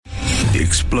The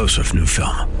explosive new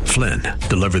film, Flynn,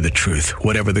 deliver the truth,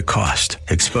 whatever the cost,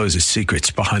 exposes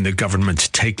secrets behind the government's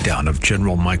takedown of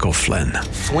General Michael Flynn.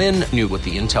 Flynn knew what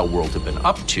the intel world had been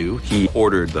up to. He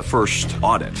ordered the first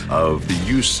audit of the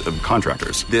use of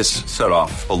contractors. This set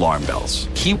off alarm bells.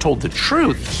 He told the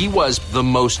truth. He was the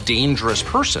most dangerous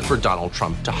person for Donald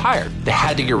Trump to hire. They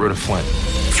had to get rid of Flynn.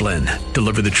 Flynn,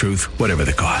 deliver the truth, whatever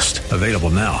the cost. Available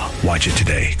now. Watch it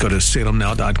today. Go to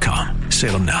salemnow.com.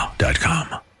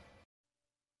 salemnow.com.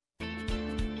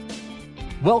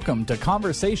 Welcome to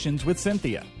Conversations with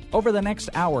Cynthia. Over the next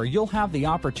hour, you'll have the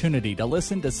opportunity to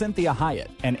listen to Cynthia Hiett,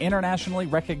 an internationally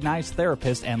recognized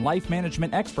therapist and life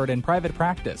management expert in private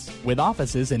practice, with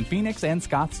offices in Phoenix and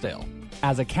Scottsdale.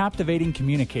 As a captivating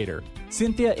communicator,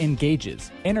 Cynthia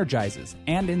engages, energizes,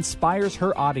 and inspires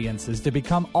her audiences to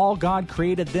become all God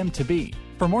created them to be.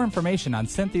 For more information on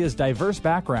Cynthia's diverse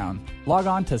background, log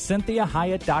on to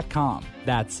CynthiaHiett.com.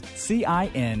 That's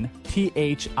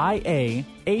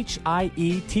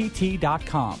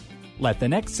CynthiaHiett.com. Let the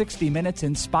next 60 minutes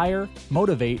inspire,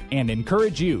 motivate, and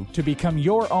encourage you to become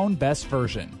your own best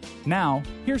version. Now,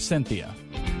 here's Cynthia.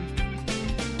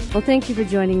 Well, thank you for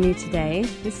joining me today.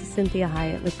 This is Cynthia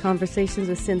Hiett with Conversations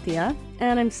with Cynthia.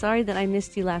 And I'm sorry that I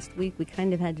missed you last week. We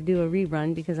kind of had to do a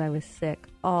rerun because I was sick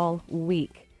all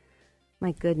week.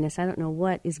 My goodness, I don't know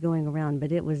what is going around,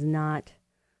 but it was not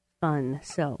fun.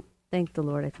 So, thank the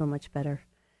Lord, I feel much better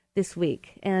this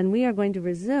week. And we are going to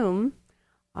resume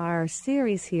our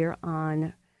series here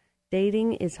on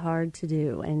dating is hard to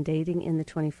do and dating in the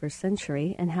 21st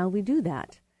century and how we do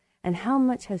that and how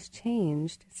much has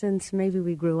changed since maybe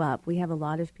we grew up. We have a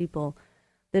lot of people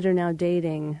that are now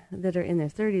dating that are in their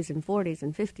 30s and 40s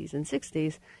and 50s and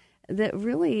 60s that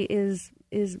really is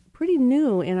pretty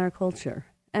new in our culture.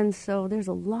 And so there's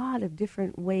a lot of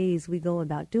different ways we go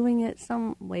about doing it.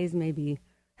 Some ways may be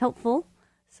helpful,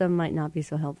 some might not be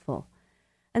so helpful.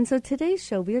 And so today's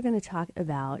show, we are going to talk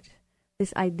about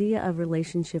this idea of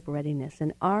relationship readiness.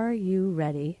 And are you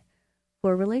ready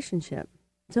for a relationship?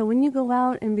 So when you go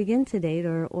out and begin to date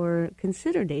or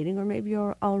consider dating, or maybe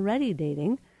you're already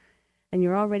dating and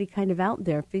you're already kind of out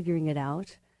there figuring it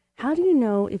out, how do you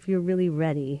know if you're really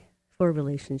ready for a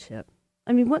relationship?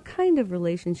 I mean, what kind of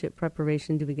relationship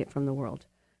preparation do we get from the world?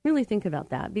 Really think about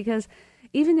that, because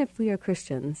even if we are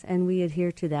Christians and we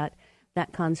adhere to that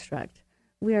construct,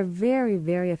 we are very,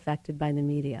 very affected by the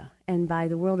media and by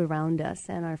the world around us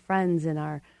and our friends and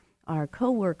our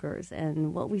co-workers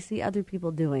and what we see other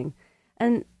people doing.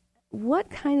 And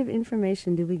what kind of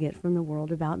information do we get from the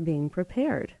world about being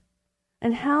prepared?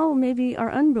 And how maybe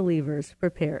are unbelievers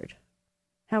prepared?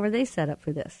 How are they set up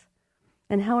for this?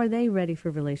 And how are they ready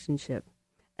for relationship?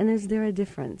 And is there a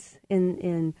difference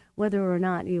in whether or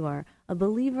not you are a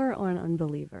believer or an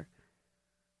unbeliever?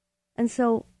 And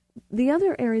so the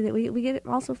other area that we get it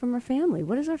also from our family.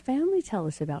 What does our family tell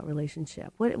us about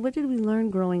relationship? What did we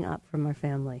learn growing up from our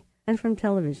family and from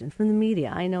television, from the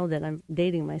media? I know that I'm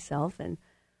dating myself, and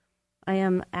I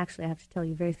am actually, I have to tell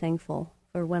you, very thankful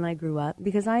for when I grew up,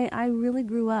 because I really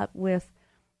grew up with,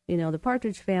 the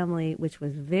Partridge Family, which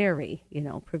was very,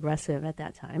 progressive at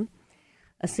that time.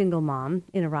 A single mom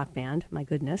in a rock band, my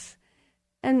goodness.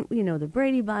 And, the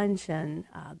Brady Bunch and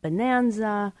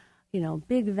Bonanza,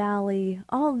 Big Valley,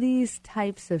 all these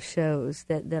types of shows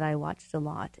that I watched a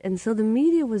lot. And so the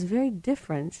media was very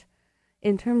different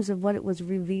in terms of what it was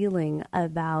revealing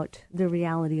about the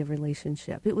reality of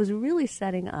relationship. It was really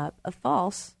setting up a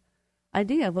false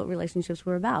idea of what relationships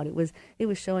were about. It was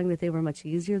showing that they were much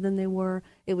easier than they were.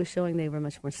 It was showing they were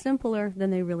much more simpler than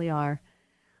they really are.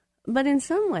 But in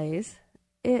some ways,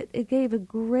 it gave a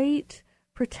great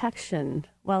protection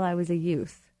while I was a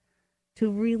youth to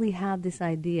really have this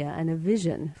idea and a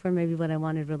vision for maybe what I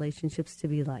wanted relationships to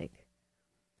be like.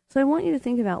 So I want you to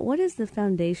think about, what is the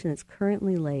foundation that's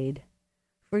currently laid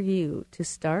for you to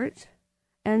start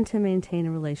and to maintain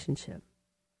a relationship?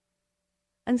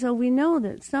 And so we know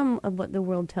that some of what the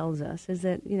world tells us is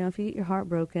that, if you get your heart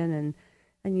broken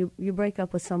and you break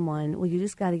up with someone, well, you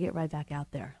just got to get right back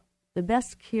out there. The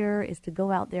best cure is to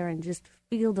go out there and just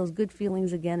feel those good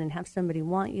feelings again and have somebody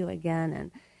want you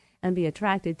again and be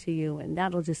attracted to you, and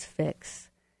that'll just fix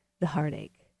the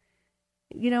heartache.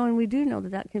 And we do know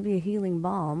that can be a healing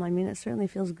balm. I mean, it certainly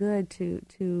feels good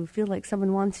to feel like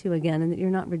someone wants you again and that you're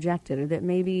not rejected, or that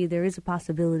maybe there is a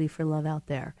possibility for love out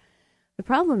there. The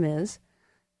problem is,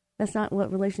 that's not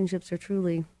what relationships are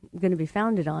truly going to be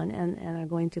founded on and are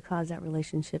going to cause that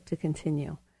relationship to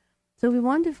continue. So we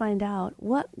wanted to find out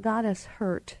what got us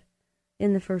hurt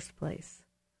in the first place.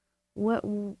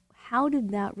 How did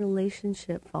that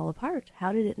relationship fall apart?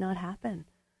 How did it not happen?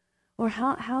 Or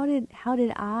how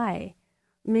did I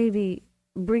maybe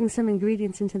bring some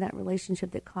ingredients into that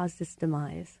relationship that caused its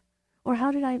demise? Or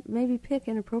how did I maybe pick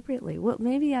inappropriately? Well,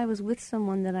 maybe I was with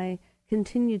someone that I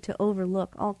continued to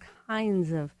overlook all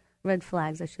kinds of red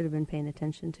flags I should have been paying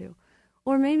attention to.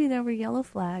 Or maybe there were yellow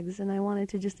flags and I wanted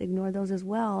to just ignore those as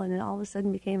well, and it all of a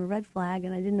sudden became a red flag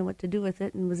and I didn't know what to do with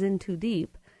it and was in too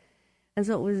deep. And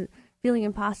so it was feeling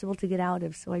impossible to get out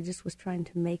of, so I just was trying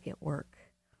to make it work.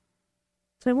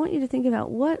 So I want you to think about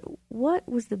what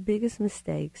was the biggest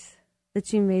mistakes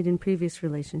that you made in previous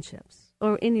relationships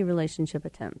or any relationship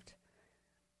attempt.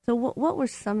 So what were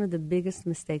some of the biggest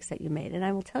mistakes that you made? And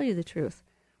I will tell you the truth.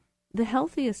 The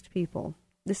healthiest people,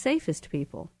 the safest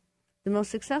people, the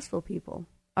most successful people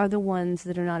are the ones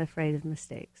that are not afraid of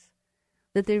mistakes,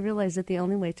 that they realize that the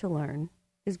only way to learn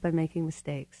is by making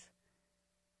mistakes.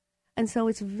 And so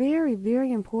it's very,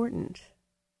 very important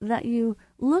that you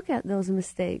look at those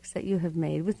mistakes that you have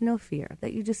made with no fear,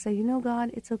 that you just say, you know,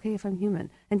 God, it's okay if I'm human,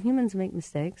 and humans make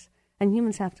mistakes, and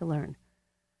humans have to learn.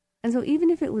 And so even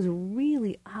if it was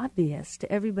really obvious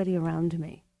to everybody around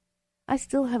me, I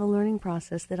still have a learning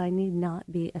process that I need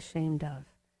not be ashamed of.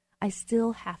 I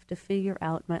still have to figure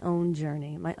out my own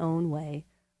journey, my own way,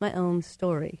 my own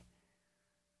story.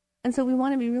 And so we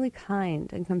want to be really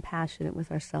kind and compassionate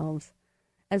with ourselves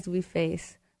as we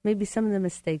face maybe some of the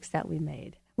mistakes that we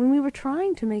made. When we were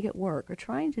trying to make it work or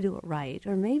trying to do it right,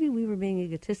 or maybe we were being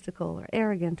egotistical or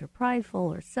arrogant or prideful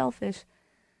or selfish,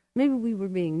 maybe we were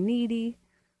being needy,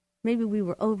 maybe we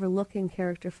were overlooking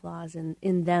character flaws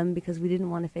in them because we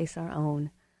didn't want to face our own.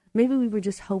 Maybe we were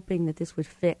just hoping that this would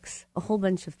fix a whole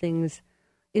bunch of things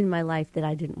in my life that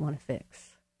I didn't want to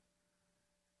fix.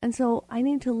 And so I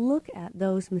need to look at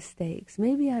those mistakes.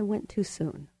 Maybe I went too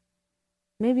soon.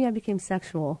 Maybe I became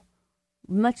sexual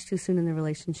much too soon in the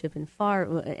relationship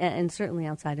and certainly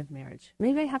outside of marriage.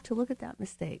 Maybe I have to look at that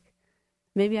mistake.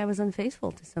 Maybe I was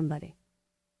unfaithful to somebody.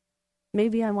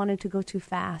 Maybe I wanted to go too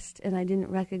fast and I didn't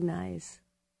recognize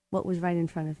what was right in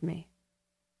front of me.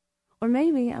 Or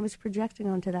maybe I was projecting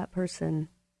onto that person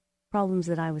problems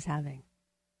that I was having.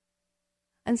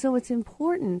 And so it's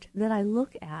important that I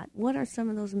look at what are some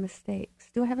of those mistakes.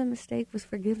 Do I have a mistake with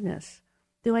forgiveness?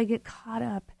 Do I get caught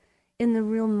up in the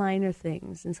real minor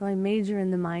things? And so I major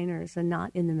in the minors and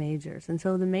not in the majors. And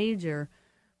so the major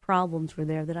problems were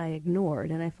there that I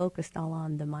ignored, and I focused all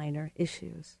on the minor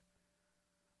issues.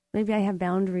 Maybe I have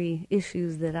boundary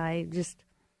issues that I just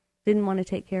didn't want to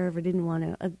take care of or didn't want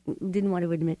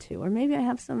to admit to. Or maybe I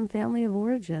have some family of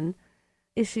origin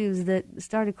issues that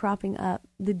started cropping up.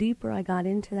 The deeper I got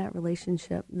into that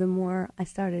relationship, the more I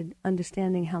started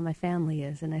understanding how my family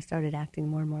is, and I started acting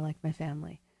more and more like my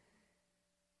family.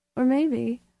 Or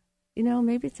maybe,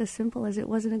 maybe it's as simple as it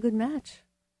wasn't a good match,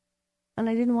 and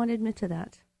I didn't want to admit to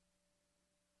that.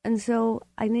 And so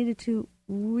I needed to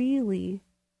really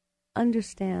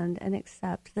understand and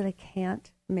accept that I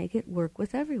can't make it work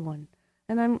with everyone.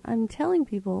 And I'm telling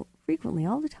people frequently,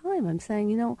 all the time, I'm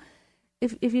saying,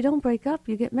 if you don't break up,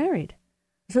 you get married.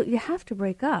 So you have to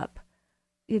break up,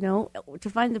 to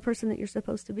find the person that you're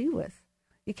supposed to be with.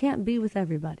 You can't be with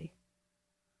everybody.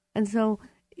 And so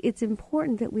it's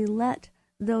important that we let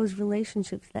those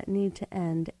relationships that need to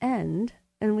end,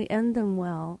 and we end them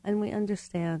well, and we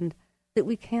understand that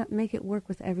we can't make it work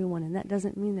with everyone, and that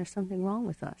doesn't mean there's something wrong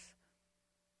with us.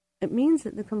 It means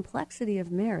that the complexity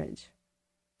of marriage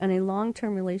and a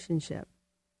long-term relationship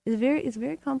is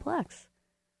very complex.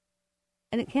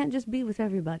 And it can't just be with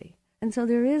everybody. And so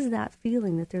there is that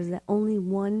feeling that there's that only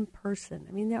one person.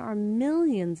 I mean, there are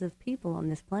millions of people on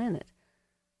this planet,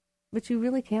 but you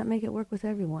really can't make it work with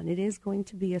everyone. It is going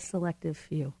to be a selective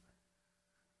few.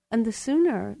 And the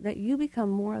sooner that you become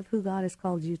more of who God has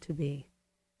called you to be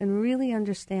and really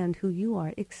understand who you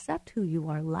are, accept who you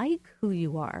are, like who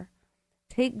you are,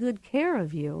 take good care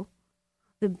of you,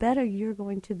 the better you're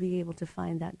going to be able to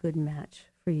find that good match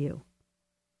for you.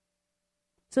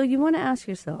 So you want to ask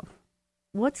yourself,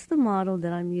 what's the model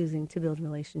that I'm using to build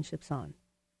relationships on?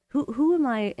 Who am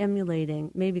I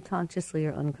emulating, maybe consciously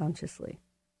or unconsciously?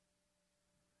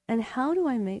 And how do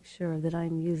I make sure that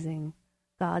I'm using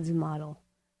God's model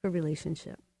for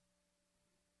relationship?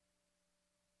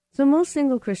 So most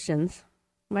single Christians,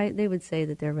 right, they would say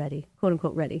that they're ready, quote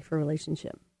unquote, ready for a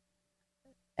relationship.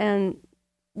 And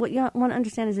what you want to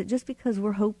understand is that just because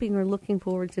we're hoping or looking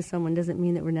forward to someone doesn't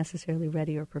mean that we're necessarily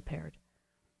ready or prepared.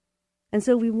 And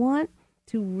so we want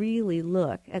to really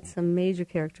look at some major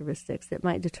characteristics that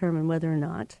might determine whether or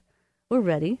not we're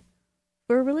ready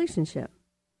for a relationship.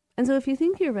 And so if you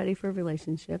think you're ready for a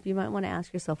relationship, you might want to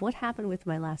ask yourself, what happened with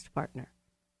my last partner?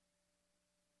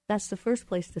 That's the first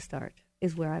place to start,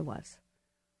 is where I was.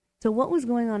 So what was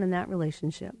going on in that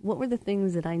relationship? What were the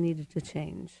things that I needed to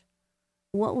change?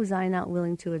 What was I not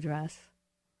willing to address?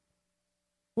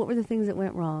 What were the things that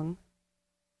went wrong?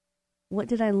 What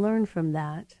did I learn from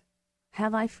that?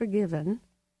 Have I forgiven?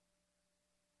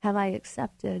 Have I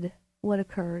accepted what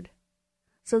occurred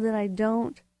so that I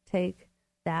don't take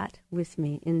that with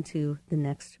me into the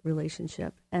next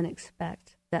relationship and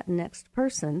expect that next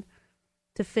person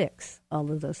to fix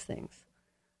all of those things?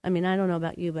 I mean, I don't know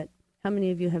about you, but how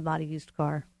many of you have bought a used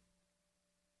car?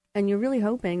 And you're really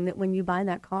hoping that when you buy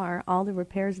that car, all the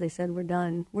repairs they said were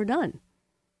done.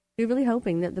 You're really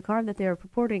hoping that the car that they're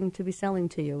purporting to be selling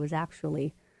to you is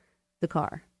actually the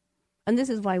car. And this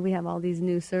is why we have all these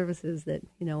new services that,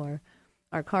 are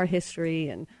our car history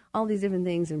and all these different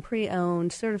things, and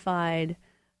pre-owned, certified,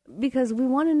 because we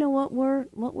want to know what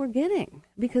we're getting,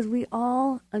 because we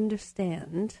all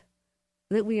understand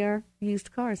that we are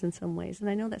used cars in some ways. And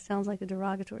I know that sounds like a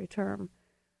derogatory term,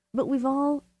 but we've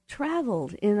all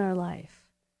traveled in our life.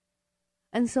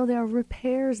 And so there are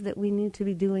repairs that we need to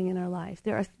be doing in our life.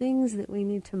 There are things that we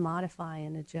need to modify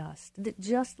and adjust that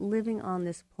just living on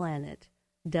this planet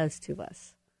does to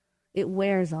us. It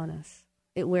wears on us.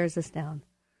 It wears us down.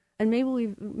 And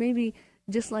maybe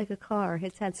just like a car,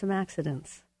 it's had some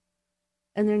accidents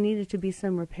and there needed to be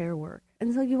some repair work.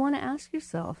 And so you want to ask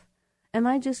yourself, am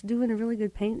I just doing a really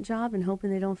good paint job and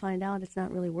hoping they don't find out it's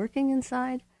not really working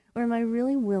inside? Or am I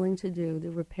really willing to do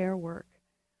the repair work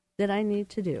that I need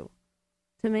to do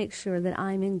to make sure that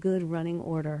I'm in good running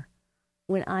order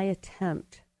when I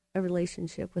attempt a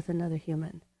relationship with another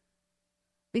human?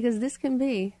 Because this can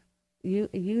be, you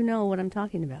know what I'm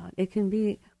talking about. It can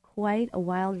be quite a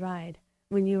wild ride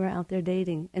when you are out there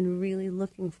dating and really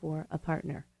looking for a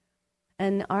partner.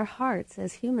 And our hearts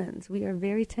as humans, we are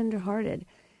very tender-hearted.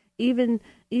 Even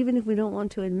if we don't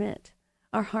want to admit,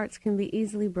 our hearts can be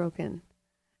easily broken.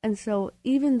 And so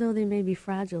even though they may be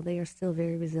fragile, they are still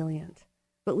very resilient.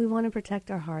 But we want to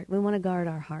protect our heart. We want to guard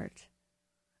our heart.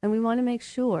 And we want to make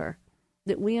sure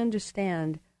that we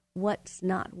understand what's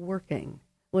not working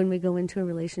when we go into a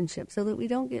relationship, so that we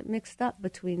don't get mixed up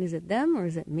between, is it them or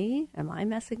is it me? Am I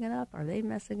messing it up? Are they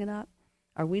messing it up?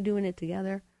 Are we doing it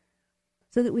together?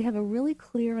 So that we have a really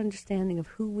clear understanding of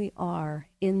who we are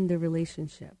in the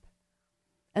relationship.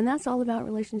 And that's all about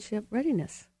relationship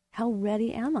readiness. How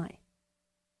ready am I?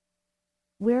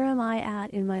 Where am I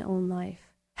at in my own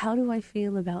life? How do I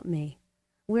feel about me?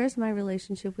 Where's my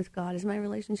relationship with God? Is my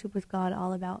relationship with God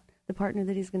all about the partner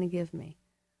that he's going to give me?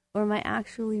 Or am I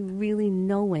actually really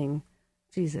knowing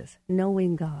Jesus,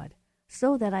 knowing God,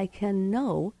 so that I can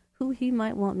know who he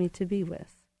might want me to be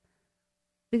with?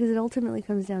 Because it ultimately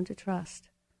comes down to trust,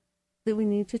 that we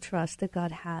need to trust that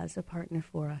God has a partner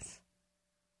for us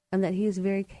and that he is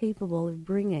very capable of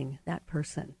bringing that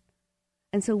person.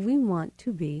 And so we want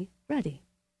to be ready.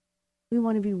 We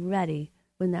want to be ready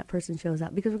when that person shows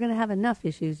up, because we're going to have enough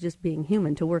issues just being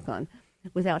human to work on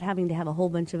without having to have a whole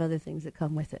bunch of other things that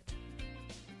come with it.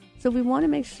 So we want to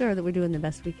make sure that we're doing the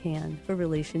best we can for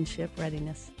relationship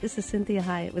readiness. This is Cynthia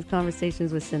Hiett with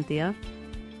Conversations with Cynthia.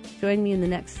 Join me in the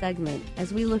next segment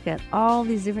as we look at all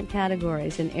these different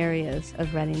categories and areas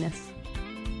of readiness.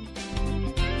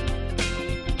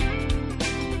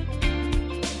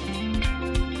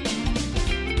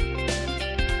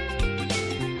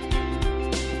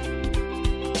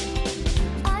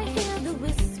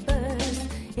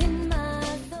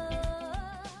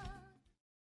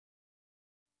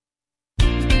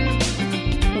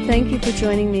 Thank you for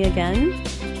joining me again.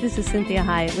 This is Cynthia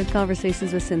Hiett with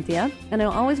Conversations with Cynthia, and I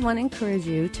always want to encourage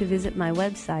you to visit my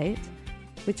website,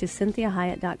 which is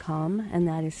CynthiaHiett.com, and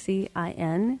that is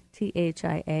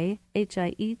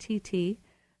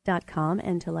CynthiaHiett.com,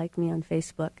 and to like me on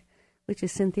Facebook, which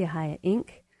is Cynthia Hiett Inc.,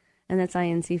 and that's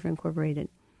INC for Incorporated.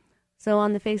 So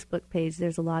on the Facebook page,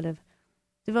 there's a lot of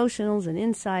devotionals and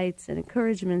insights and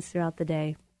encouragements throughout the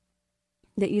day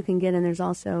that you can get, and there's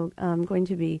also going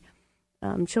to be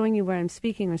showing you where I'm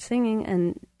speaking or singing,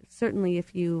 and certainly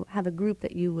if you have a group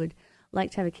that you would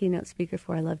like to have a keynote speaker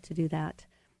for, I love to do that.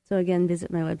 So again,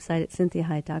 visit my website at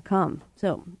CynthiaHiett.com.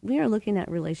 So we are looking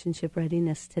at relationship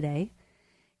readiness today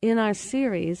in our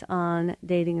series on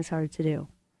Dating is Hard to Do.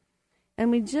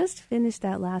 And we just finished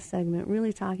that last segment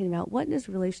really talking about what does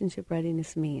relationship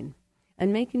readiness mean,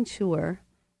 and making sure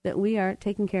that we are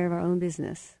taking care of our own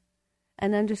business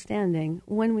and understanding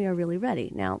when we are really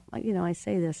ready. Now, I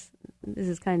say this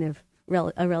is kind of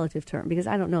a relative term, because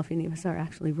I don't know if any of us are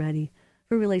actually ready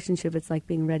for a relationship. It's like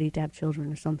being ready to have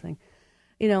children or something.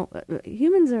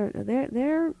 Humans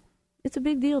are, it's a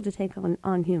big deal to take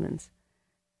on humans.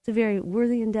 It's a very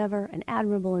worthy endeavor, an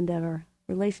admirable endeavor.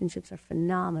 Relationships are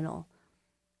phenomenal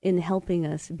in helping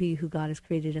us be who God has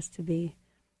created us to be.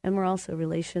 And we're also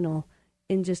relational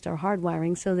in just our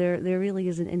hardwiring, so there really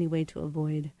isn't any way to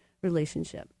avoid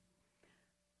relationship.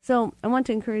 So I want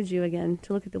to encourage you again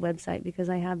to look at the website, because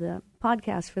I have the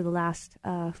podcast for the last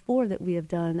 4 that we have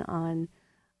done on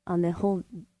the whole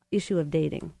issue of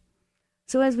dating.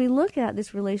 So as we look at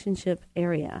this relationship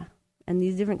area and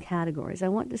these different categories, I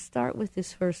want to start with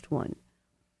this first one.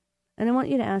 And I want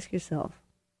you to ask yourself,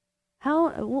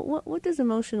 what does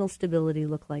emotional stability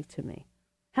look like to me?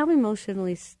 How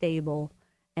emotionally stable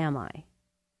am I?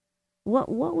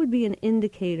 What would be an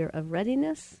indicator of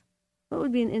readiness? What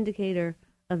would be an indicator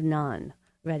of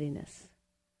non-readiness?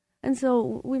 And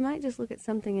so we might just look at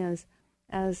something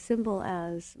as simple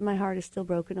as my heart is still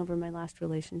broken over my last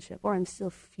relationship, or I'm still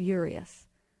furious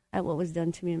at what was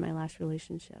done to me in my last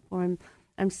relationship, or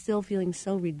I'm still feeling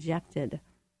so rejected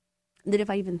that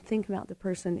if I even think about the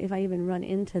person, if I even run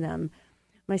into them,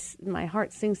 my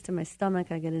heart sinks to my stomach,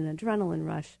 I get an adrenaline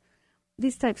rush.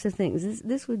 These types of things.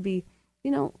 This would be,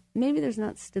 maybe there's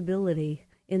not stability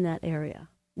in that area.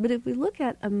 But if we look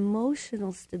at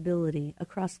emotional stability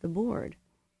across the board,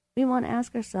 we want to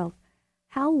ask ourselves,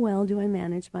 how well do I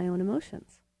manage my own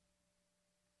emotions?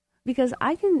 Because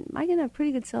I can have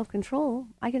pretty good self-control.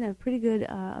 I can have pretty good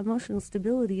emotional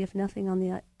stability if nothing on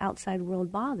the outside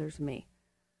world bothers me.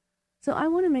 So I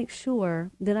want to make sure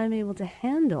that I'm able to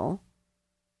handle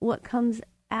what comes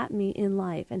at me in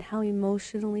life, and how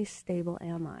emotionally stable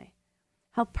am I?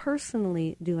 How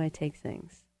personally do I take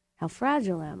things? How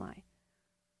fragile am I?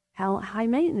 How high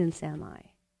maintenance am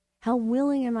I? How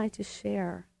willing am I to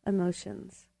share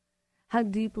emotions? How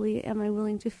deeply am I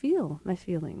willing to feel my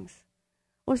feelings?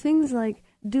 Or things like,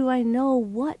 do I know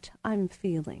what I'm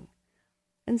feeling?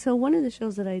 And so one of the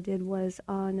shows that I did was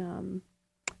on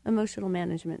emotional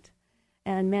management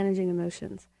and managing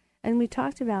emotions. And we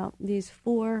talked about these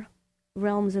 4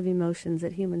 realms of emotions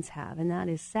that humans have, and that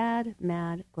is sad,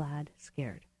 mad, glad,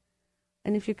 scared.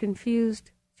 And if you're confused,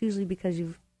 it's usually because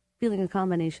you're feeling a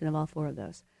combination of all 4 of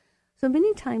those. So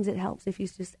many times it helps if you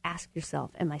just ask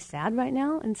yourself, am I sad right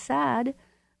now? And sad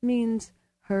means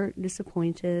hurt,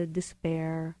 disappointed,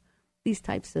 despair, these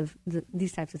types of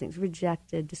things,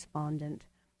 rejected, despondent.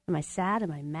 Am I sad?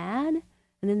 Am I mad?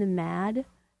 And in the mad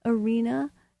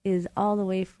arena is all the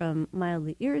way from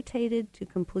mildly irritated to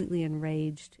completely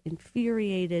enraged,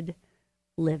 infuriated,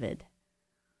 livid.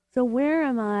 So where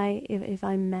am I if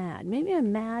I'm mad? Maybe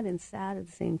I'm mad and sad at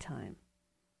the same time.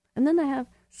 And then I have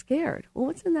scared. Well,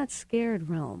 what's in that scared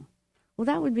realm? Well,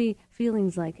 that would be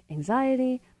feelings like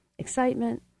anxiety,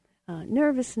 excitement,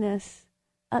 nervousness,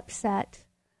 upset,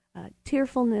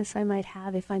 tearfulness I might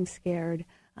have if I'm scared.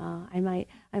 I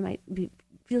might be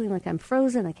feeling like I'm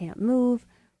frozen, I can't move.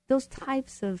 Those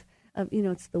types of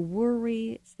it's the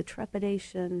worry, it's the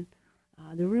trepidation,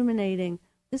 the ruminating.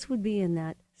 This would be in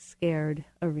that scared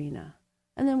arena.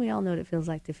 And then we all know what it feels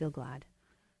like to feel glad.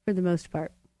 For the most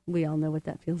part, we all know what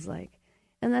that feels like.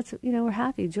 And that's, we're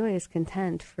happy, joyous,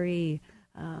 content, free,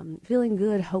 feeling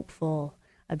good, hopeful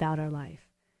about our life.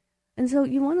 And so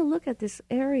you want to look at this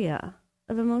area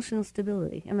of emotional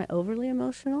stability. Am I overly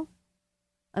emotional?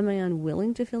 Am I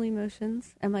unwilling to feel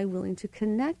emotions? Am I willing to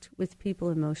connect with people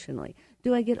emotionally?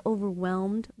 Do I get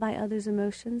overwhelmed by others'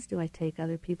 emotions? Do I take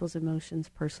other people's emotions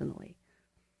personally?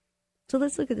 So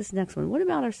let's look at this next one. What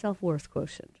about our self-worth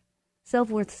quotient?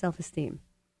 Self-worth, self-esteem.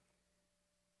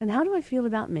 And how do I feel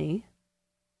about me?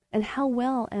 And how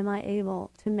well am I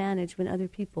able to manage when other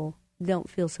people don't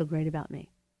feel so great about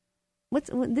me?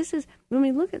 When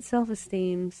we look at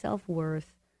self-esteem,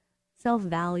 self-worth,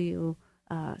 self-value,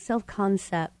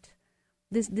 self-concept,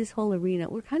 this whole arena,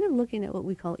 we're kind of looking at what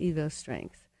we call ego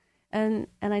strength. And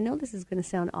I know this is going to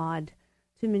sound odd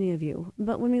to many of you,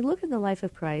 but when we look at the life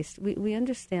of Christ, we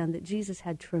understand that Jesus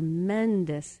had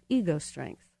tremendous ego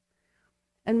strength.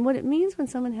 And what it means when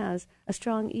someone has a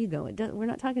strong ego, we're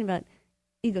not talking about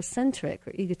egocentric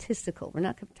or egotistical. We're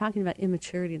not talking about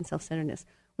immaturity and self-centeredness.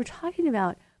 We're talking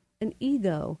about an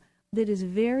ego that is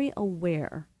very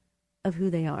aware of who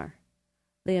they are.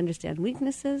 They understand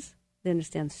weaknesses. They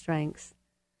understand strengths.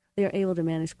 They are able to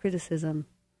manage criticism.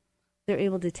 They're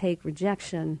able to take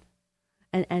rejection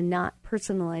and not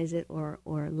personalize it or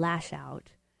lash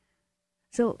out.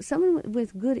 So someone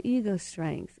with good ego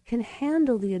strength can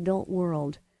handle the adult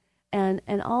world and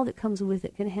all that comes with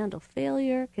it, can handle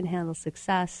failure, can handle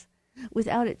success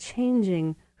without it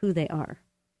changing who they are.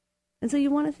 And so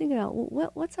you want to think about,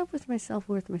 what's up with my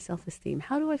self-worth, my self-esteem?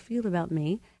 How do I feel about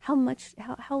me? How much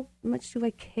do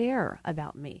I care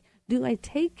about me? Do I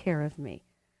take care of me?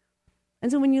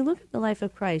 And so when you look at the life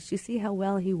of Christ, you see how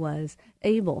well he was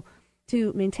able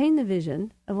to maintain the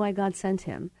vision of why God sent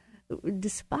him,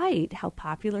 despite how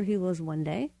popular he was one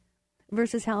day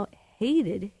versus how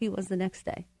hated he was the next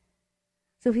day.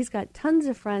 So he's got tons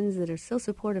of friends that are so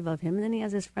supportive of him, and then he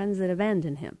has his friends that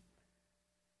abandon him.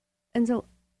 And so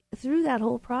through that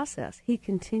whole process, he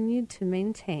continued to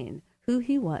maintain who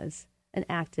he was and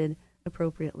acted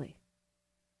appropriately.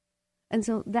 And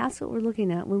so that's what we're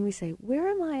looking at when we say, where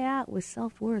am I at with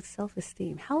self-worth,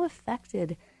 self-esteem? How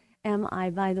affected am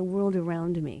I by the world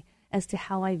around me as to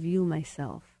how I view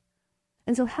myself?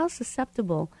 And so how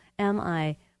susceptible am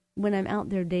I when I'm out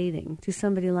there dating to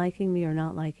somebody liking me or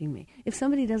not liking me? If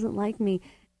somebody doesn't like me,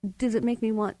 does it make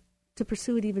me want to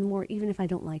pursue it even more, even if I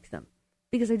don't like them?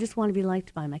 Because I just want to be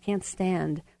liked by them. I can't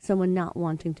stand someone not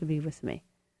wanting to be with me.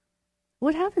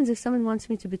 What happens if someone wants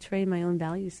me to betray my own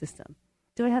value system?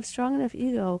 Do I have strong enough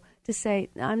ego to say,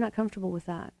 I'm not comfortable with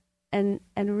that, and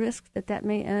risk that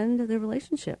may end the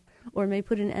relationship or may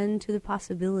put an end to the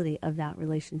possibility of that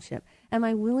relationship? Am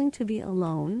I willing to be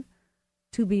alone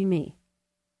to be me?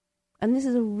 And this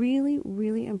is a really,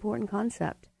 really important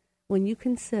concept when you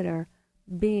consider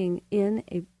being in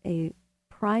a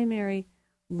primary,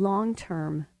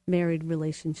 long-term married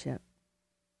relationship,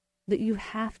 that you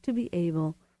have to be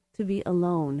able to be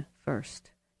alone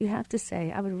first. You have to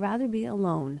say, I would rather be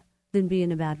alone than be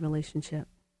in a bad relationship.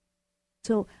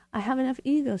 So I have enough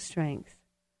ego strength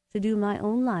to do my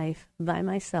own life by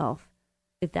myself,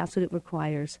 if that's what it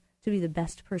requires, to be the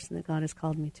best person that God has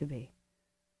called me to be.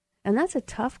 And that's a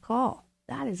tough call.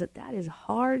 That is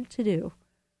hard to do.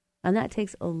 And that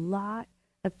takes a lot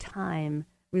of time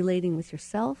relating with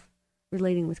yourself,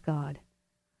 relating with God,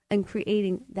 and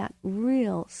creating that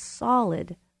real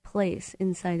solid place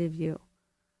inside of you.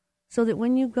 So that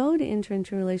when you go to enter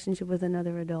into a relationship with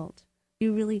another adult,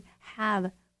 you really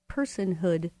have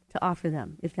personhood to offer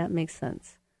them, if that makes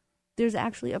sense. There's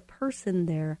actually a person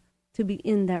there to be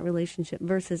in that relationship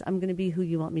versus I'm going to be who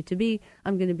you want me to be,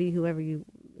 I'm going to be whoever you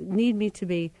need me to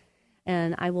be,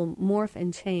 and I will morph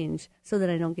and change so that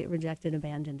I don't get rejected,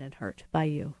 abandoned, and hurt by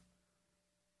you.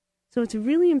 So it's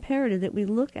really imperative that we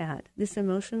look at this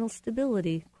emotional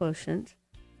stability quotient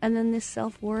and then this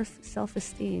self-worth,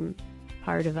 self-esteem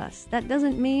part of us. That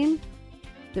doesn't mean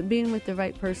that being with the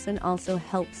right person also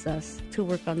helps us to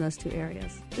work on those two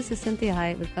areas. This is Cynthia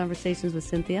Hiett with Conversations with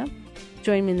Cynthia.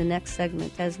 Join me in the next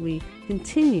segment as we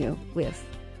continue with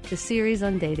the series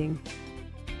on dating.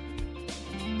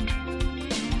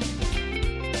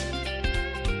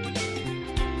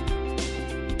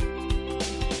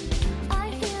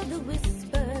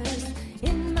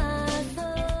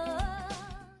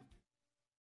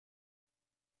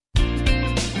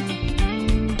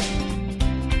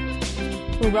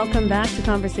 Welcome back to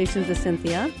Conversations with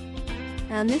Cynthia.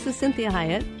 And this is Cynthia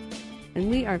Hiett. And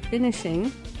we are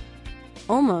finishing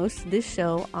almost this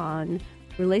show on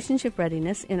relationship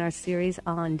readiness in our series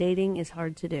on Dating is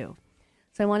Hard to Do.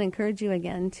 So I want to encourage you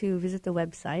again to visit the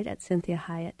website at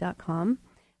cynthiahiett.com.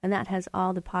 And that has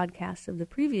all the podcasts of the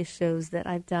previous shows that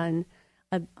I've done,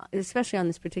 especially on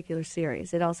this particular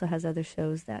series. It also has other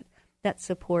shows that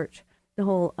support the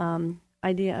whole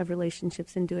idea of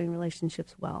relationships and doing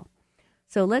relationships well.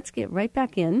 So let's get right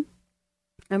back in,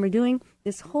 and we're doing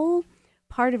this whole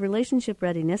part of relationship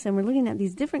readiness, and we're looking at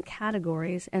these different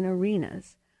categories and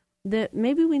arenas that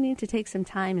maybe we need to take some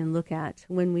time and look at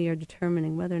when we are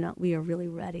determining whether or not we are really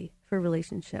ready for a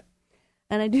relationship.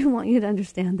 And I do want you to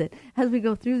understand that as we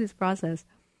go through this process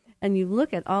and you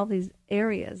look at all these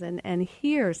areas and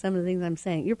hear some of the things I'm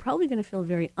saying, you're probably going to feel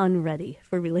very unready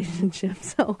for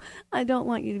relationships. So I don't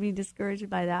want you to be discouraged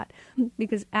by that,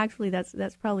 because actually that's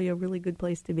probably a really good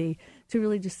place to be, to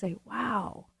really just say,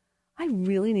 wow, I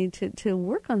really need to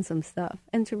work on some stuff,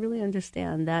 and to really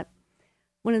understand that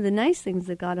one of the nice things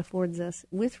that God affords us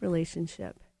with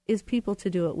relationship is people to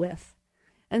do it with.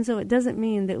 And so it doesn't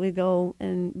mean that we go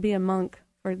and be a monk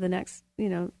for the next,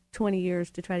 20 years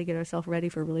to try to get ourselves ready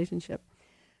for a relationship.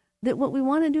 That what we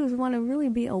want to do is we want to really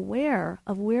be aware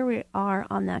of where we are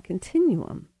on that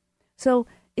continuum. So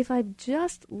if I've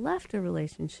just left a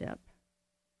relationship,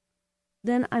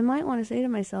 then I might want to say to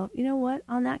myself, you know what,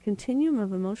 on that continuum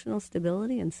of emotional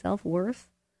stability and self-worth,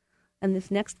 and this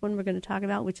next one we're going to talk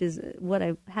about, which is what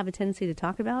I have a tendency to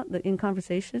talk about in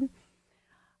conversation,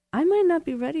 I might not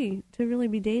be ready to really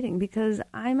be dating, because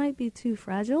I might be too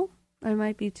fragile, I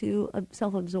might be too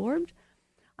self-absorbed,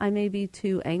 I may be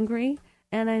too angry,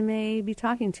 and I may be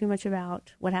talking too much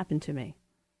about what happened to me.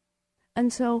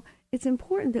 And so it's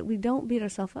important that we don't beat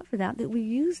ourselves up for that we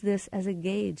use this as a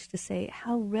gauge to say,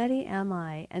 how ready am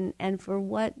I, and for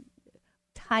what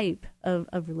type of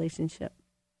relationship.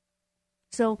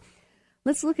 So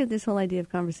let's look at this whole idea of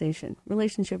conversation.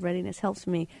 Relationship readiness helps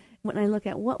me when I look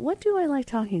at what do I like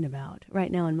talking about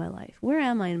right now in my life? Where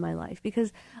am I in my life?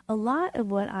 Because a lot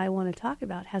of what I want to talk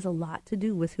about has a lot to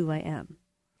do with who I am.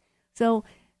 So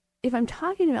if I'm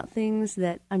talking about things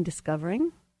that I'm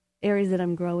discovering, areas that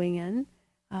I'm growing in,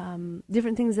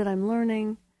 different things that I'm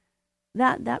learning,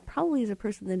 that probably is a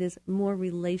person that is more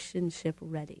relationship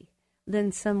ready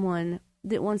than someone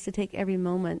that wants to take every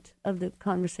moment of the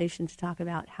conversation to talk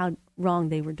about how wrong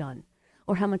they were done,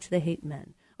 or how much they hate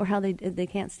men, or how they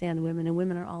can't stand women, and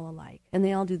women are all alike, and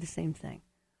they all do the same thing.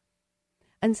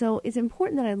 And so it's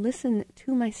important that I listen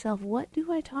to myself. What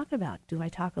do I talk about? Do I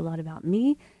talk a lot about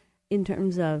me in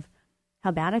terms of how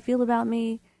bad I feel about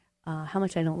me, how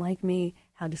much I don't like me,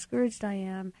 how discouraged I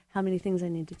am, how many things I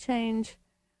need to change?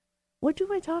 What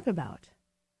do I talk about?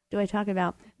 Do I talk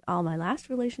about all my last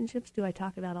relationships? Do I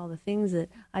talk about all the things that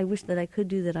I wish that I could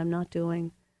do that I'm not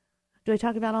doing? Do I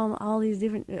talk about all these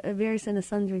different, various and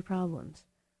sundry problems?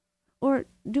 Or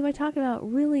do I talk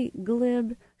about really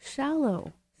glib,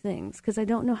 shallow things because I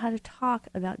don't know how to talk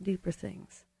about deeper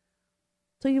things?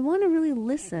 So you want to really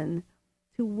listen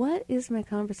to what is my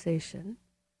conversation,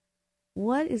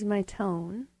 what is my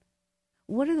tone,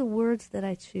 what are the words that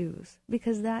I choose,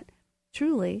 because that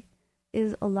truly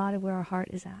is a lot of where our heart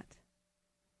is at.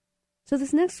 So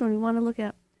this next one, we want to look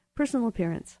at personal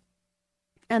appearance.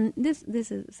 And this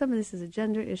is some of this is a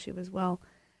gender issue as well.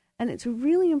 And it's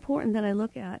really important that I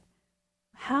look at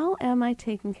how am I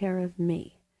taking care of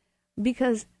me?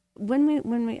 Because when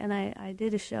we and I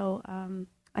did a show,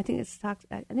 I think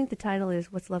the title is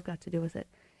What's Love Got to Do with It?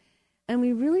 And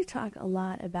we really talk a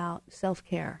lot about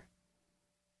self-care.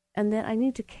 And that I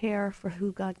need to care for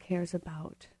who God cares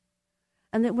about.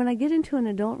 And that when I get into an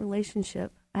adult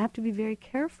relationship, I have to be very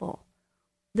careful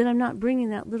that I'm not bringing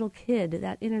that little kid,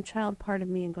 that inner child part of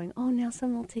me and going, oh, now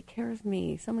someone will take care of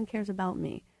me. Someone cares about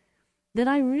me. That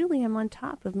I really am on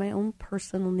top of my own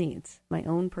personal needs, my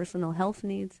own personal health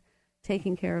needs,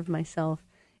 taking care of myself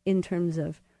in terms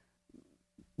of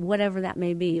whatever that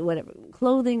may be, whatever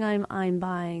clothing I'm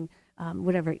buying,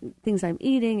 whatever things I'm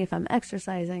eating, if I'm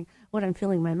exercising, what I'm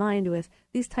filling my mind with,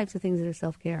 these types of things that are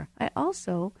self-care. I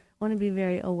also want to be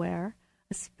very aware,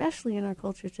 especially in our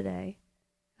culture today,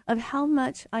 of how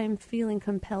much I am feeling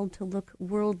compelled to look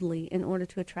worldly in order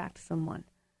to attract someone.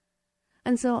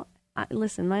 And so,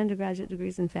 listen, my undergraduate degree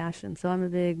is in fashion, so I'm a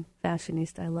big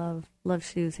fashionista. I love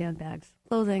shoes, handbags,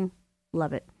 clothing,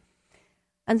 love it.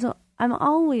 And so I'm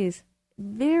always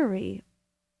very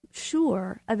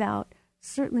sure about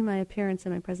certainly my appearance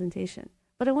and my presentation.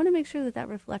 But I want to make sure that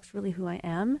reflects really who I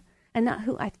am and not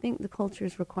who I think the culture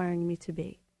is requiring me to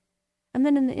be. And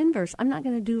then in the inverse, I'm not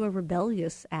going to do a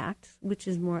rebellious act, which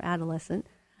is more adolescent,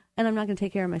 and I'm not going to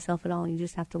take care of myself at all, and you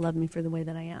just have to love me for the way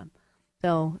that I am.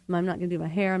 So I'm not going to do my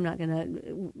hair. I'm not going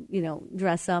to,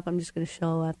 dress up. I'm just going to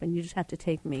show up, and you just have to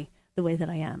take me the way that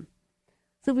I am.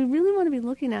 So we really want to be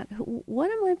looking at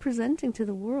what am I presenting to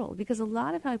the world? Because a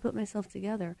lot of how I put myself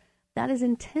together, that is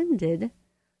intended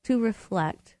to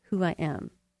reflect who I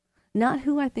am. Not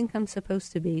who I think I'm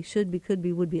supposed to be, should be, could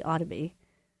be, would be, ought to be,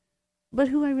 but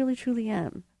who I really truly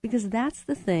am. Because that's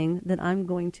the thing that I'm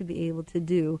going to be able to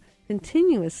do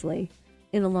continuously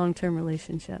in a long-term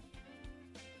relationship.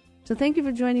 So thank you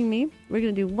for joining me. We're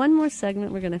going to do one more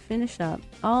segment. We're going to finish up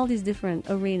all these different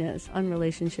arenas on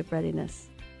relationship readiness.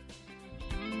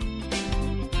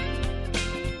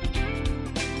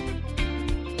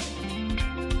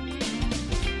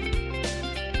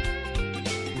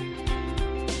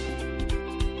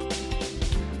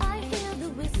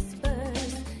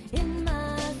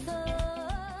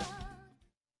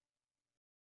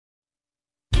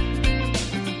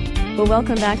 Well,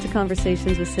 welcome back to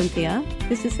Conversations with Cynthia.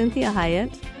 This is Cynthia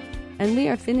Hiett, and we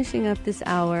are finishing up this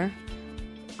hour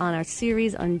on our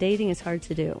series on Dating is Hard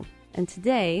to Do. And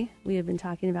today, we have been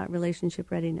talking about relationship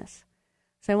readiness.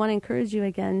 So I want to encourage you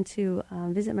again to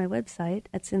visit my website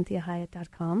at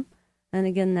CynthiaHiett.com. And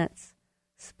again, that's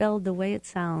spelled the way it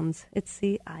sounds. It's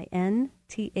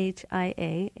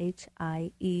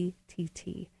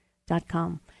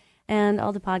CynthiaHiett.com. And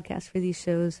all the podcasts for these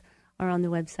shows are on the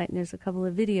website, and there's a couple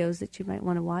of videos that you might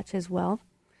want to watch as well.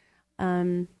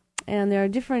 And there are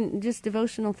different just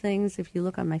devotional things. If you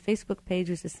look on my Facebook page,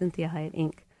 which is Cynthia Hiett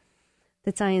Inc.,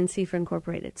 that's INC for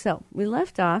Incorporated. So we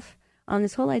left off on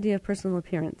this whole idea of personal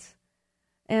appearance.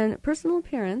 And personal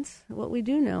appearance, what we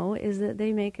do know is that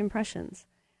they make impressions.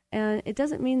 And it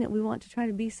doesn't mean that we want to try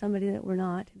to be somebody that we're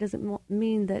not. It doesn't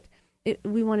mean that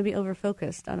we want to be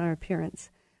over-focused on our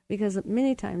appearance. Because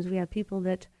many times we have people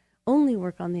that only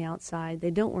work on the outside.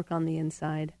 They don't work on the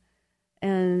inside.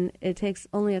 And it takes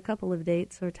only a couple of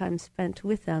dates or time spent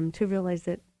with them to realize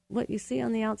that what you see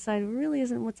on the outside really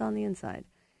isn't what's on the inside.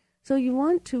 So you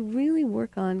want to really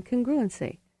work on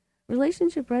congruency.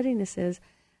 Relationship readiness is,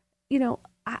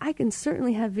 I can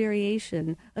certainly have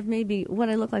variation of maybe what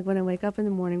I look like when I wake up in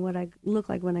the morning, what I look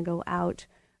like when I go out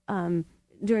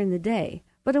during the day.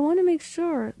 But I want to make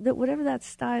sure that whatever that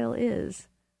style is,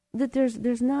 that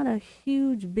there's not a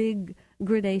huge, big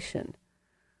gradation.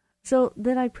 So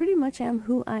that I pretty much am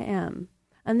who I am,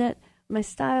 and that my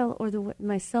style or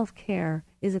my self-care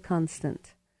is a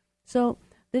constant. So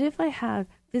that if I have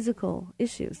physical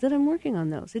issues, that I'm working on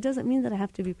those. It doesn't mean that I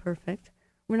have to be perfect.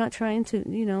 We're not trying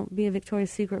to, be a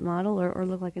Victoria's Secret model or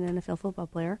look like an NFL football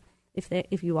player.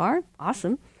 If you are,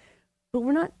 awesome. But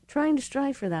we're not trying to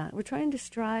strive for that. We're trying to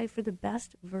strive for the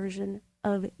best version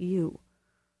of you,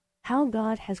 how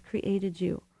God has created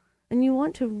you. And you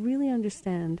want to really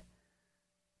understand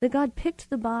that God picked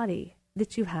the body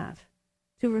that you have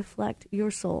to reflect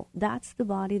your soul. That's the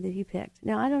body that he picked.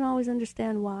 Now, I don't always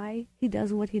understand why he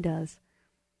does what he does.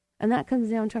 And that comes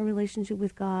down to our relationship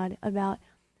with God about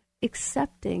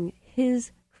accepting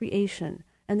his creation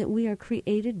and that we are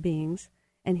created beings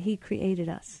and he created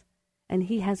us and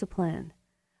he has a plan.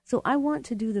 So I want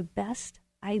to do the best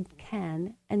I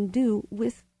can and do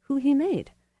with who he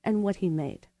made and what he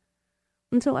made.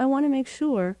 And so I want to make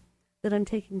sure that I'm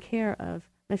taking care of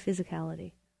my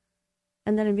physicality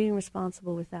and that I'm being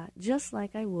responsible with that, just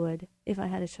like I would if I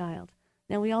had a child.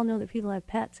 Now, we all know that people have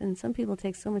pets, and some people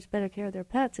take so much better care of their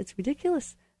pets, it's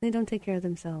ridiculous. They don't take care of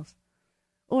themselves.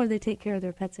 Or they take care of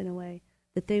their pets in a way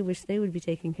that they wish they would be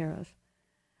taken care of.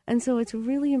 And so it's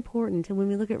really important when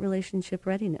we look at relationship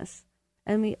readiness,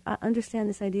 and we understand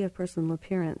this idea of personal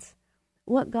appearance,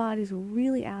 what God is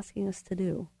really asking us to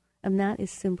do, and that is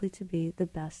simply to be the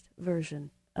best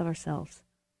version of ourselves.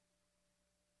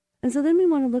 And so then we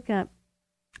want to look at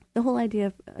the whole idea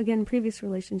of, again, previous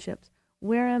relationships.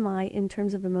 Where am I in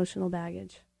terms of emotional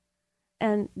baggage?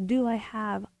 And do I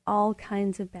have all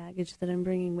kinds of baggage that I'm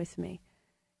bringing with me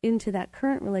into that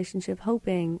current relationship,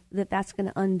 hoping that that's going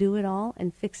to undo it all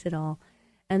and fix it all,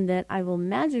 and that I will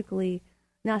magically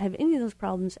not have any of those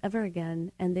problems ever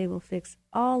again, and they will fix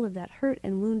all of that hurt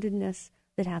and woundedness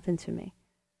that happened to me.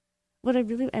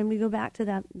 And we go back to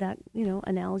that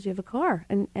analogy of a car,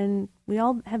 and we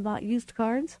all have bought used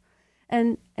cars,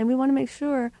 and we want to make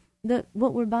sure that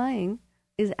what we're buying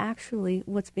is actually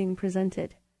what's being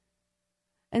presented.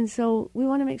 And so we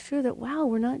want to make sure that,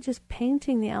 we're not just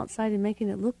painting the outside and making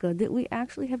it look good, that we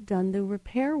actually have done the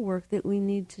repair work that we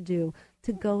need to do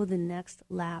to go the next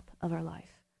lap of our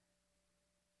life.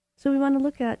 So we want to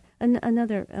look at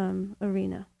another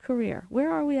arena, career.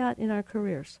 Where are we at in our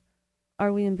careers?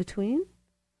 Are we in between?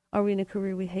 Are we in a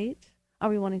career we hate? Are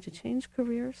we wanting to change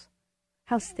careers?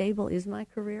 How stable is my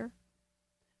career?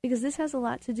 Because this has a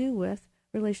lot to do with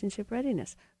relationship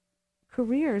readiness.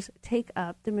 Careers take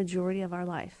up the majority of our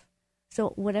life. So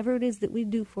whatever it is that we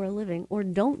do for a living or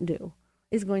don't do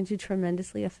is going to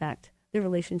tremendously affect the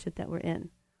relationship that we're in.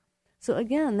 So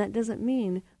again, that doesn't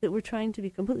mean that we're trying to be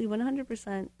completely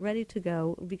 100% ready to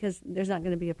go, because there's not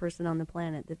going to be a person on the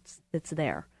planet that's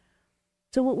there.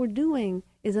 So what we're doing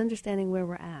is understanding where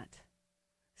we're at.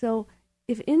 So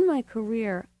if in my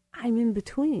career I'm in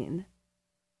between,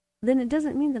 then it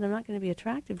doesn't mean that I'm not going to be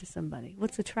attractive to somebody.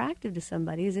 What's attractive to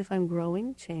somebody is if I'm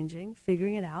growing, changing,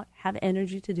 figuring it out, have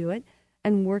energy to do it,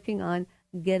 and working on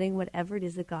getting whatever it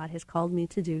is that God has called me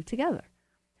to do together.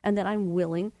 And that I'm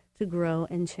willing to grow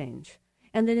and change.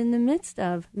 And that in the midst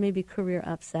of maybe career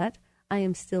upset, I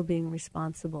am still being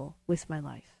responsible with my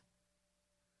life.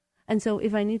 And so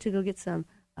if I need to go get some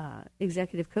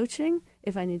executive coaching,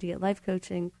 if I need to get life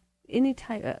coaching, any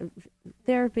type of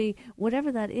therapy,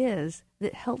 whatever that is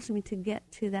that helps me to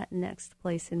get to that next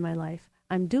place in my life,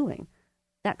 I'm doing.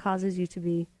 That causes you to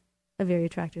be a very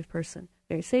attractive person,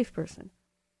 very safe person.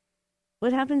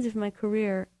 What happens if my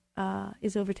career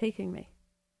is overtaking me?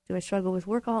 Do I struggle with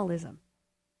workaholism?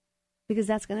 Because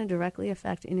that's going to directly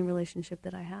affect any relationship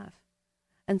that I have.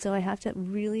 And so I have to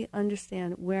really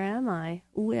understand, where am I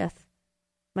with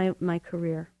my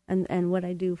career and what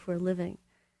I do for a living?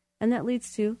 And that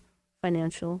leads to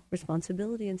financial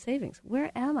responsibility and savings.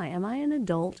 Where am I? Am I an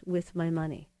adult with my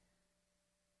money?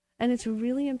 And it's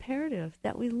really imperative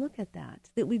that we look at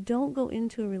that we don't go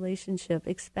into a relationship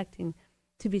expecting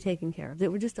to be taken care of,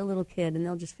 that we're just a little kid and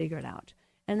they'll just figure it out.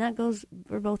 And that goes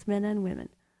for both men and women.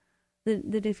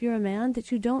 That if you're a man,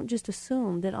 that you don't just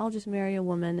assume that I'll just marry a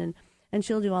woman and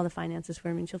she'll do all the finances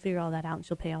for me and she'll figure all that out and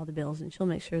she'll pay all the bills and she'll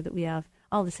make sure that we have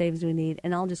all the savings we need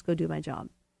and I'll just go do my job.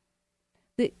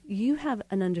 That you have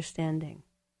an understanding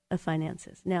of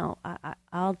finances. Now,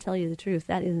 I'll tell you the truth,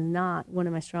 that is not one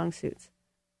of my strong suits.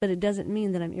 But it doesn't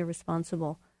mean that I'm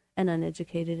irresponsible and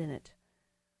uneducated in it.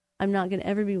 I'm not going to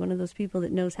ever be one of those people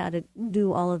that knows how to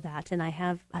do all of that. And I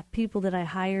have people that I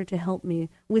hire to help me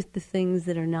with the things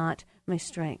that are not my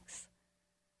strengths.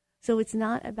 So it's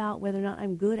not about whether or not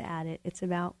I'm good at it. It's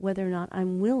about whether or not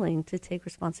I'm willing to take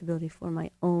responsibility for my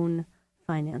own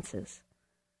finances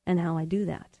and how I do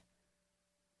that.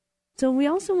 So we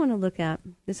also want to look at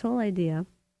this whole idea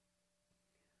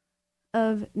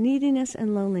of neediness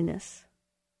and loneliness.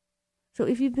 So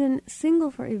if you've been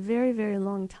single for a very, very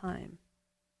long time,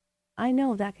 I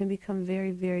know that can become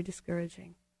very, very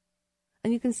discouraging.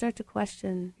 And you can start to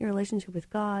question your relationship with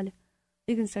God.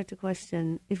 You can start to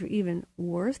question if you're even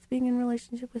worth being in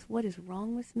relationship with. What is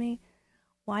wrong with me?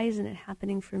 Why isn't it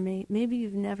happening for me? Maybe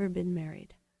you've never been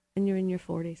married and you're in your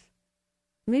 40s.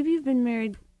 Maybe you've been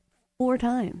married 4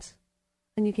 times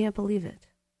and you can't believe it.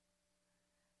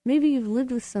 Maybe you've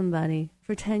lived with somebody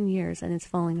for 10 years and it's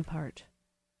falling apart.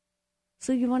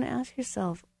 So you want to ask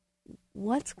yourself,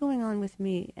 what's going on with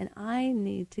me? And I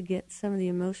need to get some of the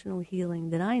emotional healing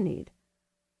that I need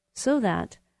so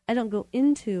that I don't go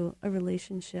into a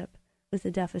relationship with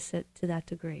a deficit to that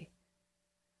degree.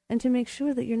 And to make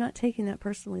sure that you're not taking that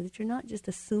personally, that you're not just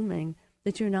assuming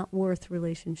that you're not worth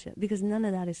relationship, because none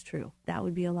of that is true. That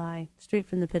would be a lie, straight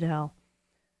from the pit of hell.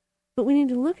 But we need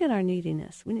to look at our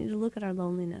neediness. We need to look at our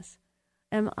loneliness.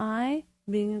 Am I,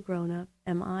 being a grown-up,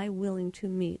 am I willing to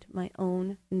meet my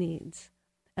own needs?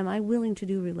 Am I willing to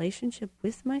do relationship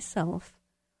with myself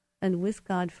and with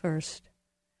God first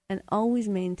and always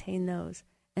maintain those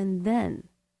and then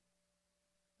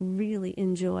really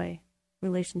enjoy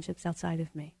relationships outside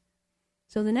of me?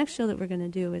 So the next show that we're going to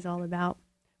do is all about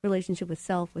relationship with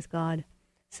self, with God,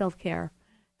 self-care,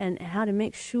 and how to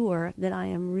make sure that I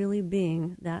am really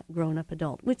being that grown-up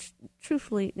adult, which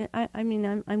truthfully,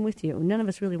 I'm with you. None of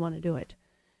us really want to do it.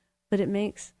 But it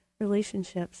makes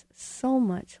relationships so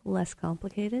much less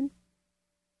complicated,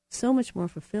 so much more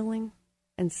fulfilling,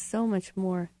 and so much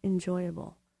more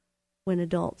enjoyable when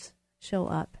adults show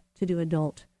up to do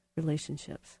adult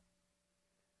relationships.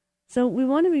 So we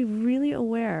want to be really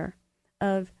aware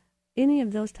of any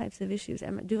of those types of issues.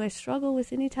 Do I struggle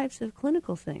with any types of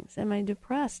clinical things? Am I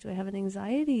depressed? Do I have an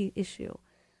anxiety issue?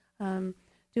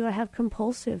 Do I have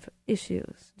compulsive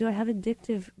issues? Do I have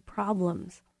addictive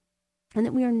problems? And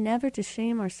that we are never to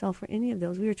shame ourselves for any of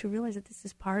those. We are to realize that this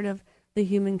is part of the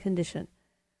human condition.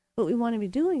 What we want to be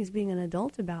doing is being an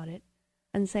adult about it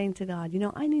and saying to God,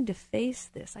 I need to face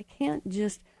this. I can't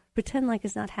just pretend like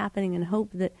it's not happening and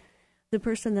hope that the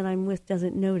person that I'm with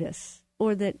doesn't notice,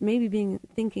 or that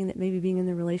thinking that maybe being in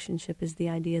the relationship is the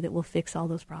idea that will fix all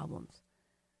those problems.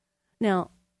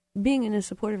 Now, being in a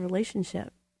supportive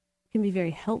relationship can be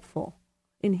very helpful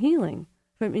in healing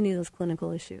from any of those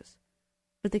clinical issues,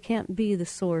 but they can't be the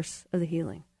source of the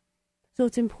healing. So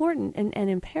it's important and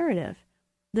imperative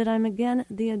that I'm, again,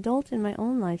 the adult in my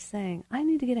own life saying, I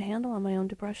need to get a handle on my own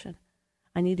depression.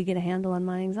 I need to get a handle on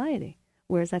my anxiety.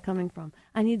 Where is that coming from?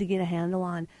 I need to get a handle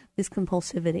on this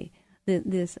compulsivity,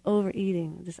 this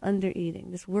overeating, this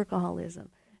undereating, this workaholism.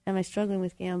 Am I struggling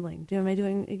with gambling? Am I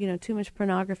doing too much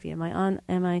pornography? Am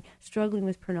I struggling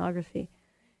with pornography?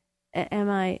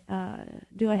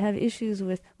 Do I have issues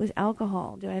with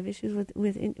alcohol? Do I have issues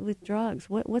with drugs?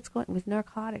 What's going with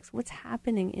narcotics? What's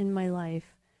happening in my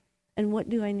life? And what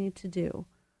do I need to do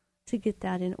to get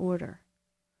that in order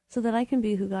so that I can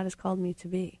be who God has called me to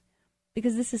be?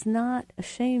 Because this is not a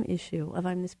shame issue of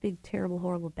I'm this big, terrible,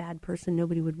 horrible, bad person.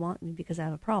 Nobody would want me because I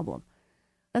have a problem.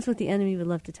 That's what the enemy would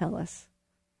love to tell us.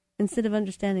 Instead of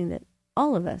understanding that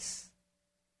all of us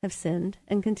have sinned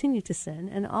and continue to sin,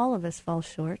 and all of us fall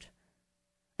short,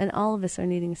 and all of us are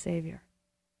needing a Savior.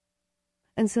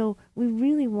 And so we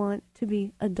really want to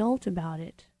be adult about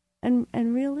it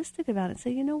and realistic about it.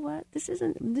 Say, you know what?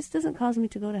 This doesn't cause me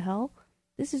to go to hell.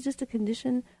 This is just a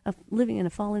condition of living in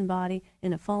a fallen body,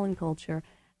 in a fallen culture,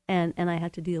 and I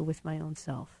have to deal with my own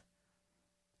self.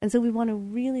 And so we want to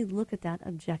really look at that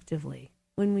objectively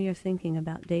when we are thinking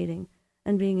about dating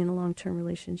and being in a long-term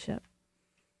relationship.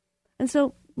 And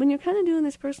so when you're kind of doing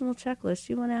this personal checklist,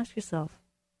 you want to ask yourself,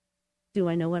 do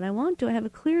I know what I want? Do I have a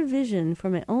clear vision for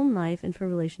my own life and for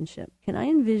relationship? Can I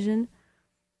envision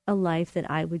a life that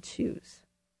I would choose?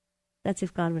 That's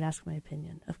if God would ask my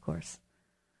opinion, of course.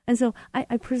 And so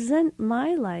I present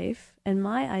my life and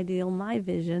my ideal, my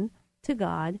vision to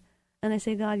God, and I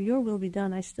say, God, your will be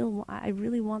done. I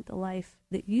really want the life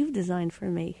that you've designed for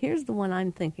me. Here's the one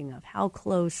I'm thinking of. How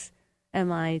close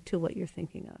am I to what you're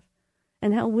thinking of?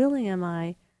 And how willing am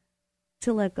I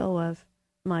to let go of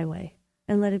my way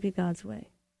and let it be God's way?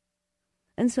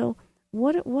 And so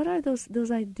what are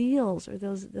those ideals or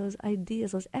those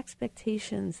ideas, those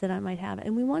expectations that I might have?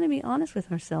 And we want to be honest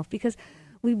with ourselves, because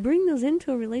we bring those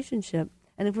into a relationship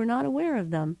And if we're not aware of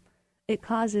them, it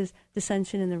causes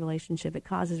dissension in the relationship. It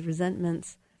causes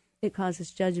resentments. It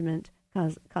causes judgment,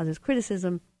 causes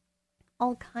criticism.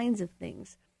 All kinds of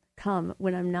things come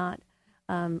when I'm not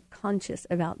conscious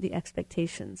about the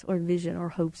expectations or vision or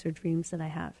hopes or dreams that I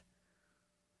have.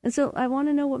 And so I want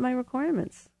to know what my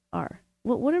requirements are.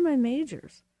 What are my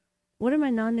majors? What are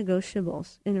my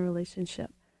non-negotiables in a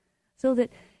relationship? So that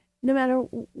no matter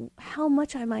how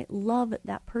much I might love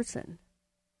that person,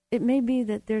 it may be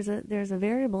that there's a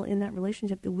variable in that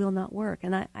relationship that will not work.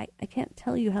 And I can't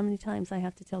tell you how many times I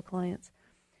have to tell clients,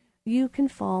 you can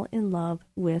fall in love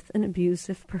with an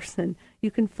abusive person. You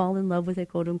can fall in love with a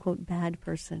quote-unquote bad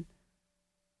person.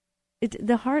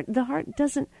 The heart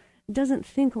doesn't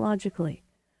think logically.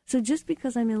 So just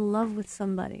because I'm in love with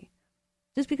somebody,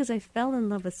 just because I fell in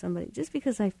love with somebody, just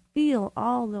because I feel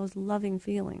all those loving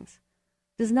feelings,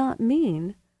 does not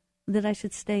mean that I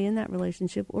should stay in that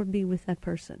relationship or be with that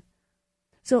person.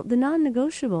 So the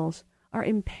non-negotiables are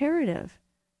imperative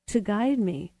to guide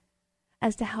me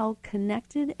as to how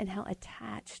connected and how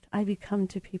attached I become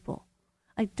to people.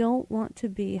 I don't want to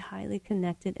be highly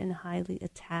connected and highly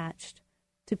attached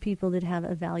to people that have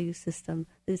a value system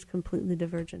that is completely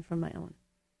divergent from my own.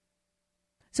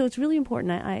 So it's really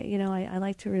important. I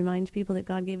like to remind people that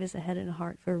God gave us a head and a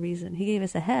heart for a reason. He gave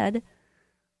us a head,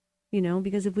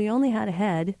 because if we only had a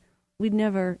head, we'd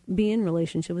never be in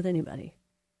relationship with anybody.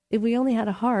 If we only had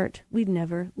a heart, we'd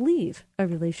never leave a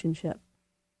relationship.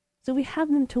 So we have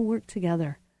them to work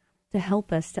together to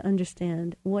help us to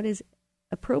understand what is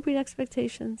appropriate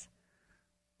expectations,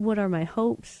 what are my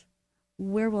hopes,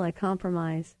 where will I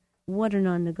compromise, what are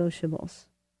non-negotiables.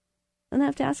 And I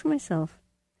have to ask myself,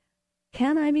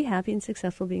 can I be happy and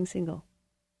successful being single?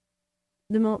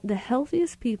 The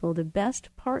healthiest people, the best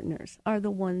partners, are the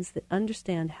ones that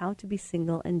understand how to be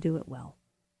single and do it well.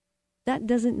 That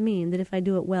doesn't mean that if I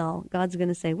do it well, God's going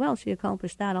to say, well, she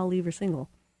accomplished that, I'll leave her single.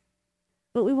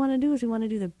 What we want to do is we want to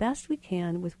do the best we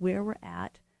can with where we're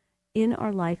at in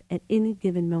our life at any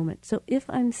given moment. So if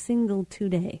I'm single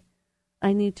today,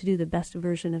 I need to do the best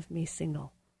version of me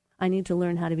single. I need to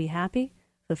learn how to be happy,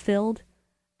 fulfilled,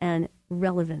 and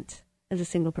relevant as a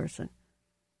single person.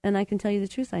 And I can tell you the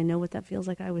truth, I know what that feels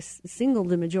like. I was single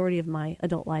the majority of my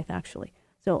adult life, actually.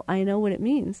 So I know what it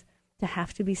means to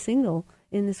have to be single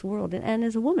in this world, and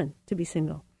as a woman, to be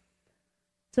single.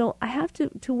 So I have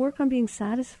to work on being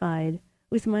satisfied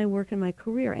with my work and my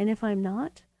career. And if I'm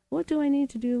not, what do I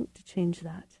need to do to change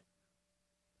that?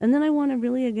 And then I want to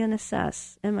really, again,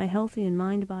 assess, am I healthy in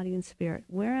mind, body, and spirit?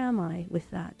 Where am I with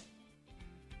that?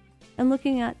 And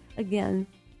looking at, again,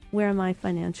 where am I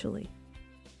financially?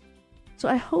 So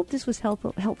I hope this was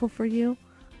helpful for you.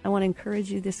 I want to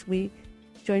encourage you this week.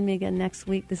 Join me again next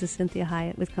week. This is Cynthia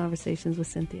Hiett with Conversations with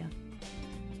Cynthia.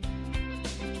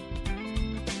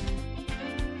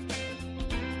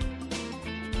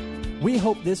 We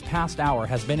hope this past hour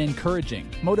has been encouraging,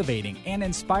 motivating, and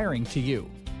inspiring to you.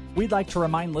 We'd like to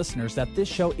remind listeners that this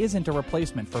show isn't a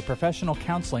replacement for professional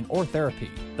counseling or therapy.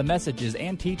 The messages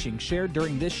and teachings shared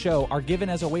during this show are given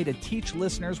as a way to teach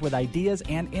listeners with ideas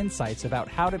and insights about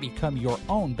how to become your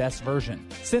own best version.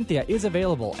 Cynthia is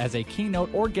available as a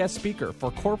keynote or guest speaker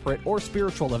for corporate or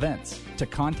spiritual events. To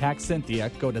contact Cynthia,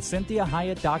 go to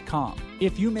CynthiaHiett.com.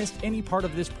 If you missed any part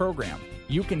of this program,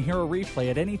 you can hear a replay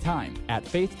at any time at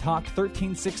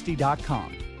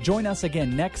faithtalk1360.com. Join us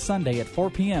again next Sunday at 4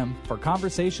 p.m. for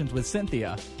Conversations with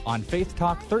Cynthia on Faith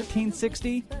Talk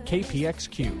 1360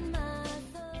 KPXQ.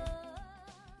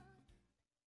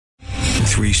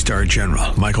 3-star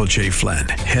General Michael J. Flynn,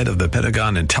 head of the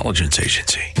Pentagon Intelligence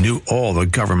Agency, knew all the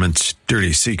government's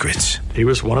dirty secrets. He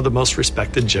was one of the most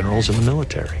respected generals in the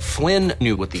military. Flynn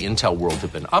knew what the intel world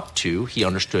had been up to. He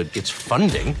understood its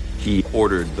funding. He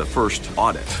ordered the first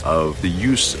audit of the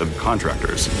use of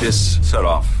contractors. This set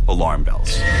off alarm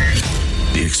bells.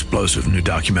 The explosive new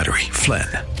documentary, Flynn,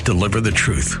 Deliver the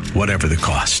Truth, Whatever the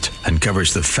Cost,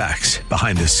 uncovers the facts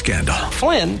behind this scandal.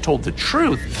 Flynn told the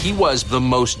truth. He was the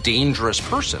most dangerous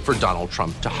person for Donald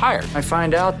Trump to hire. I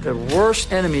find out the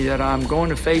worst enemy that I'm going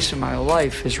to face in my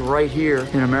life is right here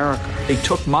in America. They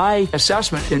took my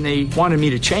assessment and they wanted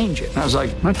me to change it. And I was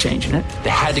like, I'm not changing it. They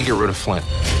had to get rid of Flynn.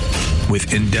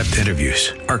 With in-depth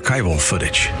interviews, archival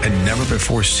footage, and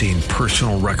never-before-seen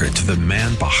personal records of the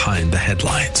man behind the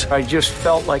headlines. I just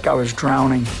felt like I was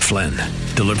drowning. Flynn,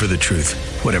 Deliver the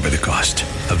Truth, Whatever the Cost.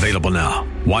 Available now.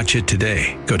 Watch it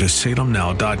today. Go to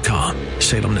salemnow.com.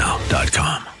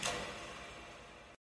 salemnow.com.